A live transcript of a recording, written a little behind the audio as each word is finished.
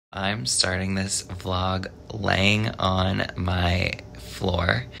I'm starting this vlog laying on my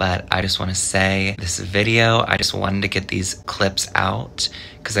floor, but I just want to say this video, I just wanted to get these clips out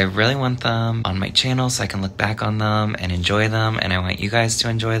because I really want them on my channel so I can look back on them and enjoy them, and I want you guys to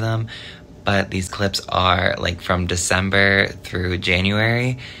enjoy them. But these clips are like from December through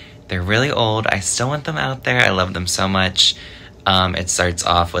January. They're really old. I still want them out there. I love them so much. It starts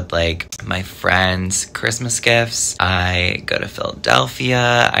off with like my friends' Christmas gifts. I go to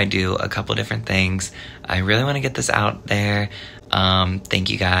Philadelphia. I do a couple different things. I really want to get this out there. Thank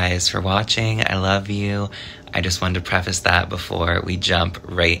you guys for watching. I love you. I just wanted to preface that before we jump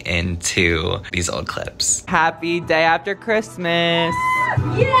right into these old clips. Happy day after Christmas!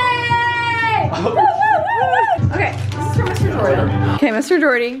 Yay! Okay, this is for Mr. Jordan. Okay, Mr.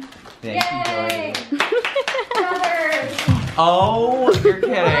 Jordy. Thank you, Jordy. Brothers. Oh, you're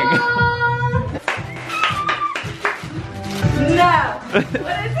kidding. No. What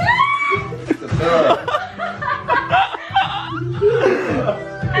is it? It's a pillow.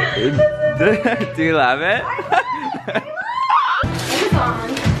 Do you love it? It's on.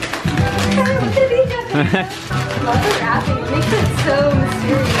 Look at each other. Love the wrapping. It makes it so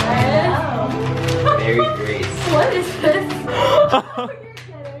mysterious. Mary Grace. What is this? Oh, you're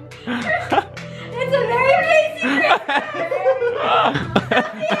kidding. It's a very basic.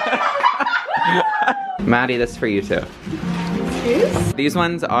 Maddie, this is for you too. Juice? These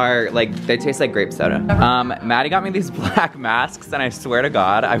ones are like, they taste like grape soda. Maddie got me these black masks and I swear to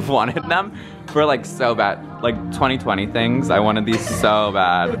God, I've wanted them for like so bad. Like 2020 things, I wanted these so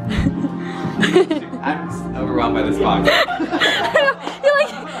bad. I'm just overwhelmed by this box.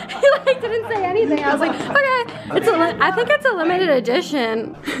 He didn't say anything. I was like, okay. I think it's a limited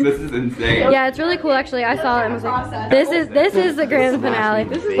edition. This is insane. Yeah, it's really cool actually. I saw it and was like, this is the grand finale.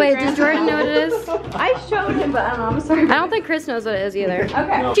 Wait, does Jordan know what it is? I showed him, but I don't know. I'm sorry. I don't think Chris knows what it is either.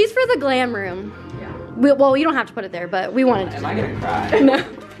 Okay. She's for the glam room. Yeah. Well, you don't have to put it there, but we wanted to. Am I gonna cry? No,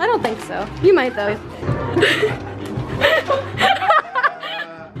 I don't think so. You might though.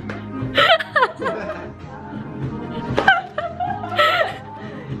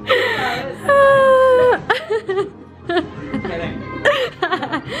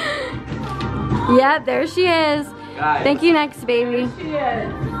 Yeah, there she is. Guys. Thank you, next baby.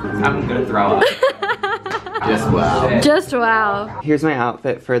 I'm gonna throw up. Just wow. Just wow. Here's my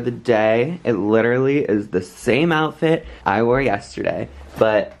outfit for the day. It literally is the same outfit I wore yesterday,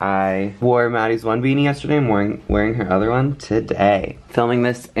 but I wore Maddie's one beanie yesterday. I'm wearing her other one today. Filming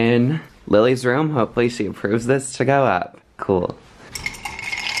this in Lily's room. Hopefully she approves this to go up. Cool.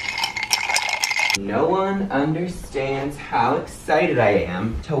 No one understands how excited I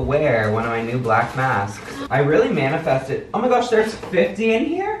am to wear one of my new black masks. I really manifested. Oh my gosh, there's 50 in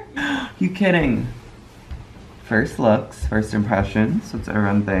here? You kidding? First looks, first impressions. What's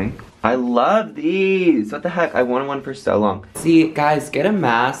everyone think? I love these. What the heck? I wanted one for so long. See, guys, get a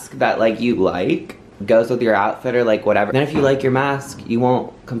mask that like you like, goes with your outfit or like whatever. Then if you like your mask, you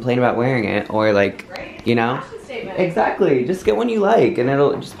won't complain about wearing it or like, you know? Exactly, just get one you like and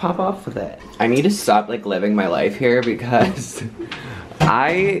it'll just pop off with it. I need to stop like living my life here because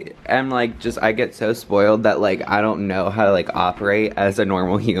I am like I get so spoiled that like I don't know how to like operate as a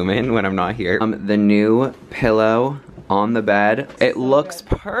normal human when I'm not here. The new pillow on the bed, it looks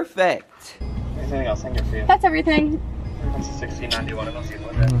perfect. Anything else I can get for you? That's everything. That's a $16.91 and I'll see you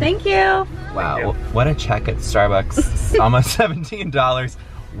later. Thank you. Wow, what a check at Starbucks. Almost $17.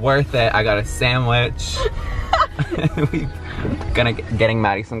 Worth it. I got a sandwich. We're getting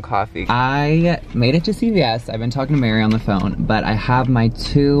Maddie some coffee. I made it to CVS. I've been talking to Mary on the phone, but I have my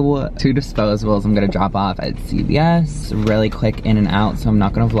two disposables I'm gonna drop off at CVS. Really quick in and out, so I'm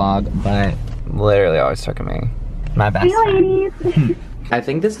not gonna vlog, but literally always talking to me. My best friend. I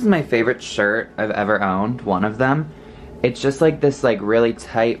think this is my favorite shirt I've ever owned, one of them. It's just like this like really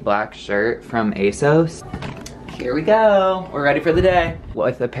tight black shirt from ASOS. Here we go. We're ready for the day.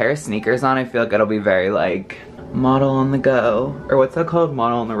 With a pair of sneakers on, I feel like it'll be very like model on the go. Or what's that called?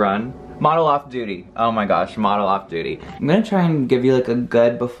 Model on the run? Model off duty. Oh my gosh, model off duty. I'm gonna try and give you like a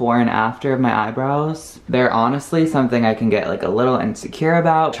good before and after of my eyebrows. They're honestly something I can get like a little insecure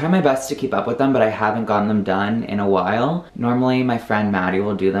about. Try my best to keep up with them, but I haven't gotten them done in a while. Normally my friend Maddie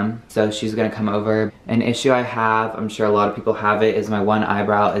will do them, so she's gonna come over. An issue I have, I'm sure a lot of people have it, is my one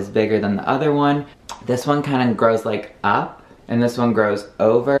eyebrow is bigger than the other one. This one kind of grows like up, and this one grows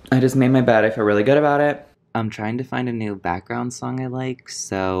over. I just made my bed, I feel really good about it. I'm trying to find a new background song I like,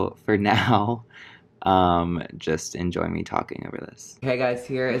 so for now, just enjoy me talking over this. Okay guys,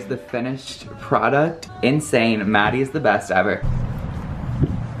 here is the finished product. Insane, Maddie is the best ever.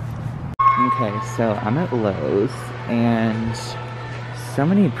 Okay, so I'm at Lowe's, and so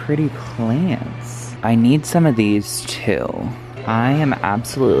many pretty plants. I need some of these too. I am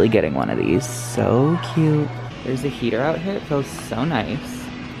absolutely getting one of these. So cute. There's a heater out here. It feels so nice.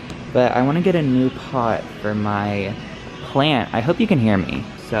 But I want to get a new pot for my plant. I hope you can hear me.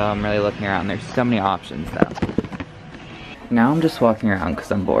 So I'm really looking around. There's so many options though. Now I'm just walking around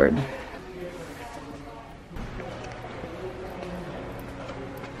because I'm bored.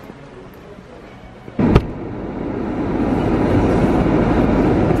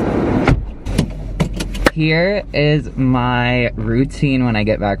 Here is my routine when I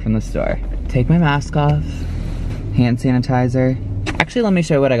get back from the store. Take my mask off, hand sanitizer. Actually, let me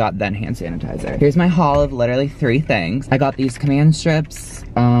show you what I got then, hand sanitizer. Here's my haul of literally 3 things. I got these command strips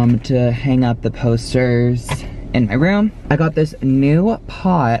to hang up the posters in my room. I got this new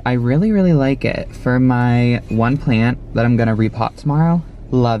pot. I really, really like it for my one plant that I'm gonna repot tomorrow.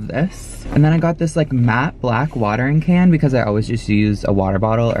 Love this. And then I got this like matte black watering can because I always just use a water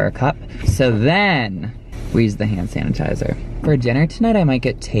bottle or a cup. So then we use the hand sanitizer. For dinner tonight, I might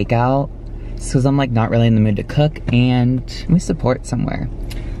get takeout because I'm like not really in the mood to cook and we support somewhere.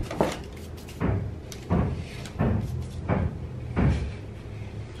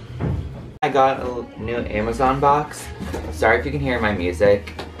 I got a new Amazon box. Sorry if you can hear my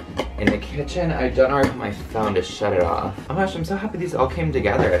music. In the kitchen, I don't know where to put my phone to shut it off. Oh my gosh, I'm so happy these all came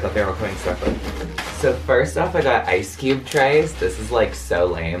together. I thought they were all coming separately. So first off, I got ice cube trays. This is like so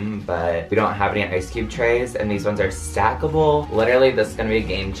lame, but we don't have any ice cube trays, and these ones are stackable. Literally, this is gonna be a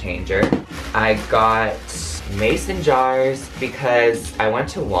game changer. I got mason jars because I went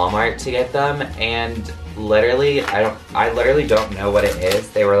to Walmart to get them, and literally, I literally don't know what it is.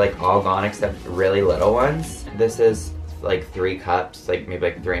 They were like all gone except really little ones. This is like 3 cups, like maybe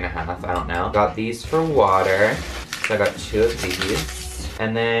like 3.5, I don't know. Got these for water, so I got 2 of these.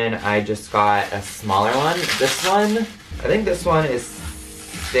 And then I just got a smaller one. This one, I think this one is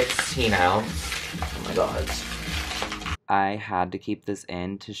 16 ounce. Oh my god. I had to keep this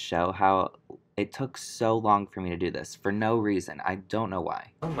in to show how it took so long for me to do this for no reason. I don't know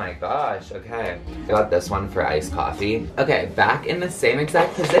why. Oh my gosh, okay. I got this one for iced coffee. Okay, back in the same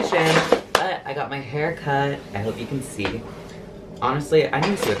exact position. But I got my hair cut. I hope you can see. Honestly, I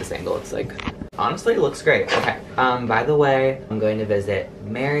need to see what this angle looks like. Honestly, it looks great. Okay. By the way, I'm going to visit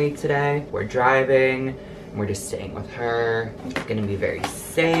Mary today. We're driving, and we're just staying with her. It's gonna be very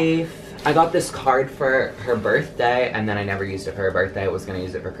safe. I got this card for her birthday, and then I never used it for her birthday. I was gonna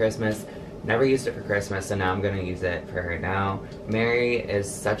use it for Christmas. Never used it for Christmas, so now I'm gonna use it for her now. Mary is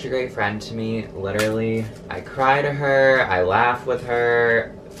such a great friend to me, literally. I cry to her, I laugh with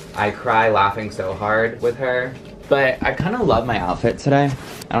her. I cry laughing so hard with her. But I kind of love my outfit today.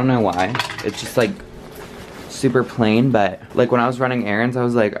 I don't know why. It's just like super plain, but like when I was running errands, I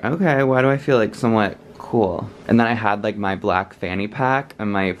was like, okay, why do I feel like somewhat cool? And then I had like my black fanny pack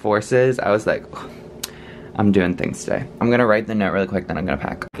and my forces. I was like, oh, I'm doing things today. I'm gonna write the note really quick, then I'm gonna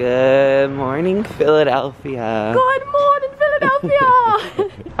pack. Good morning, Philadelphia. Good morning,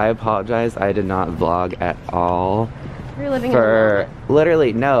 Philadelphia! I apologize, I did not vlog at all. You're living For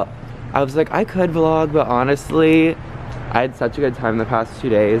literally, no. I was like, I could vlog, but honestly, I had such a good time the past 2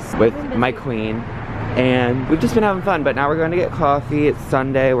 days with my queen. And we've just been having fun, but now we're going to get coffee. It's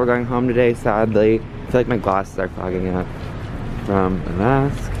Sunday, we're going home today, sadly. I feel like my glasses are fogging up from the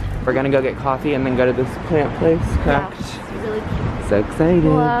mask. We're gonna go get coffee and then go to this plant place, correct? Yeah, it's really cute. So excited.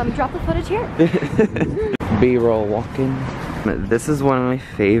 We'll drop the footage here. B-roll walking. This is one of my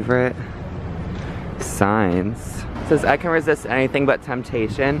favorite signs. It says, I can resist anything but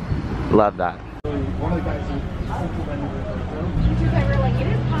temptation. Love that.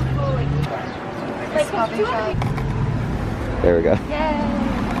 There we go. Yay.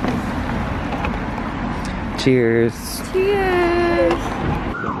 Cheers. Cheers.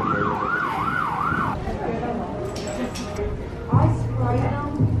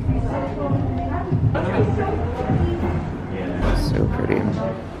 So pretty.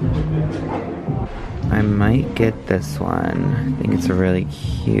 I might get this one. I think it's really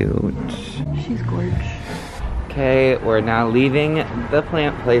cute. She's gorgeous. Okay, we're now leaving the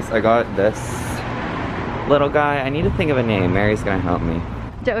plant place. I got this little guy. I need to think of a name. Mary's gonna help me.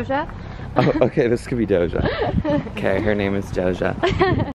 Doja? Oh, okay, this could be Doja. Okay, her name is Doja.